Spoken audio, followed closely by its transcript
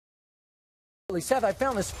Seth, I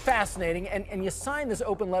found this fascinating, and you signed this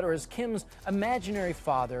open letter as Kim's imaginary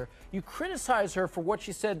father. You criticize her for what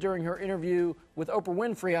she said during her interview with Oprah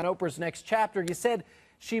Winfrey on Oprah's Next Chapter. You said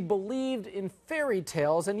she believed in fairy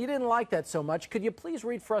tales, and you didn't like that so much. Could you please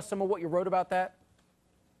read for us some of what you wrote about that?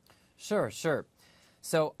 Sure.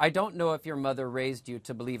 So I don't know if your mother raised you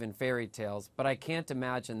to believe in fairy tales, but I can't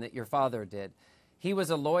imagine that your father did. He was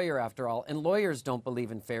a lawyer, after all, and lawyers don't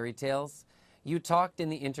believe in fairy tales. You talked in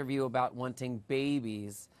the interview about wanting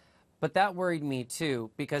babies, but that worried me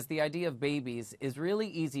too, because the idea of babies is really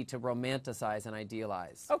easy to romanticize and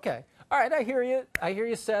idealize. Okay. All right, I hear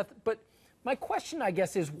you, Seth. But my question, I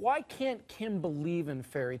guess, is why can't Kim believe in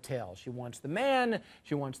fairy tales? She wants the man,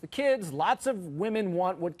 she wants the kids. Lots of women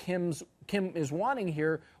want what Kim is wanting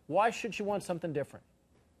here. Why should she want something different?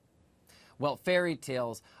 Well, fairy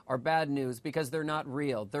tales are bad news because they're not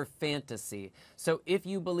real. They're fantasy. So if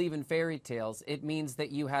you believe in fairy tales, it means that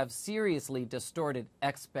you have seriously distorted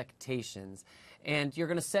expectations, and you're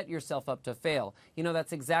going to set yourself up to fail. You know,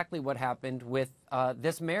 that's exactly what happened with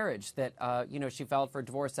this marriage that, she filed for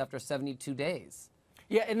divorce after 72 days.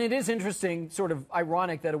 Yeah, and it is interesting, sort of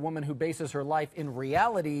ironic, that a woman who bases her life in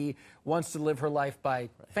reality wants to live her life by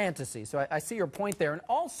fantasy. So I see your point there. And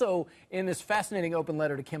also, in this fascinating open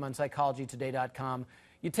letter to Kim on PsychologyToday.com,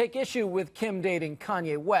 you take issue with Kim dating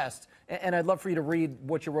Kanye West, and I'd love for you to read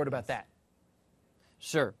what you wrote about that.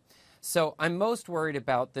 Sure. So I'm most worried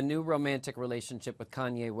about the new romantic relationship with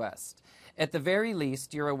Kanye West. At the very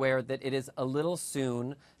least, you're aware that it is a little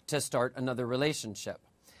soon to start another relationship.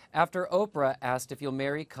 After Oprah asked if you'll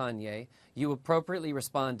marry Kanye, you appropriately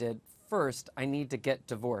responded, "First, I need to get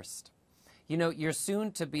divorced." You know, your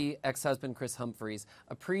soon-to-be ex-husband, Kris Humphries,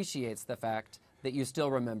 appreciates the fact that you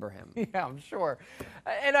still remember him. Yeah, I'm sure.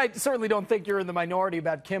 And I certainly don't think you're in the minority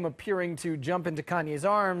about Kim appearing to jump into Kanye's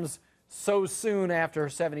arms so soon after her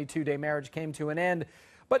 72-day marriage came to an end.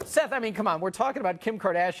 But Seth, I mean, come on, we're talking about Kim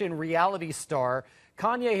Kardashian, reality star.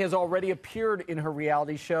 Kanye has already appeared in her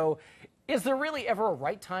reality show. Is there really ever a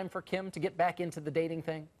right time for Kim to get back into the dating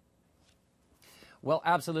thing? Well,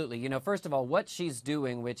 absolutely. You know, first of all, what she's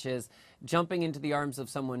doing, which is jumping into the arms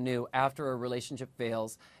of someone new after a relationship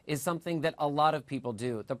fails, is something that a lot of people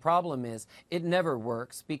do. The problem is it never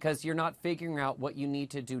works because you're not figuring out what you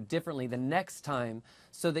need to do differently the next time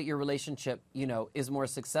so that your relationship, is more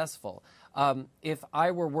successful. If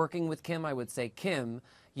I were working with Kim, I would say, Kim,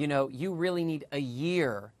 you really need a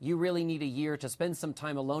year. You really need a year to spend some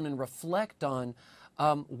time alone and reflect on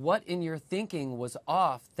what in your thinking was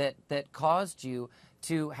off that caused you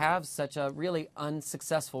to have such a really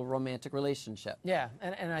unsuccessful romantic relationship. Yeah,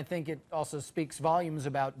 and I think it also speaks volumes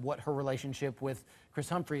about what her relationship with Kris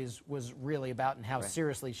Humphries was really about and how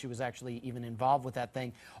seriously she was actually even involved with that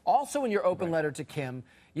thing. Also, in your open letter to Kim,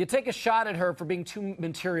 you take a shot at her for being too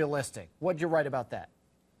materialistic. What'd you write about that?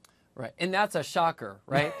 Right, and that's a shocker,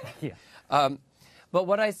 right? Yeah. But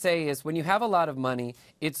what I say is when you have a lot of money,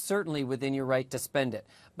 it's certainly within your right to spend it.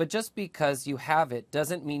 But just because you have it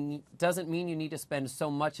doesn't mean you need to spend so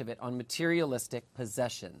much of it on materialistic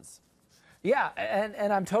possessions. Yeah,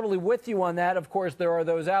 and I'm totally with you on that. Of course, there are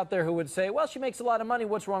those out there who would say, well, she makes a lot of money.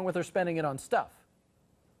 What's wrong with her spending it on stuff?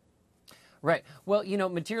 Right. Well,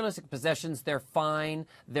 materialistic possessions, they're fine,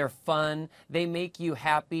 they're fun, they make you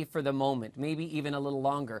happy for the moment, maybe even a little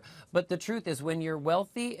longer. But the truth is, when you're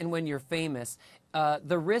wealthy and when you're famous,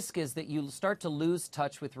 the risk is that you start to lose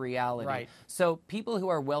touch with reality. Right. So people who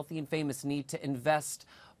are wealthy and famous need to invest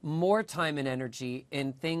more time and energy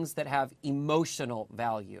in things that have emotional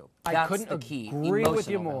value. I couldn't the key. agree with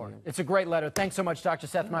you Emotional more. value. It's a great letter. Thanks so much, Dr.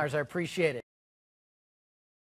 Seth Meyers. I appreciate it.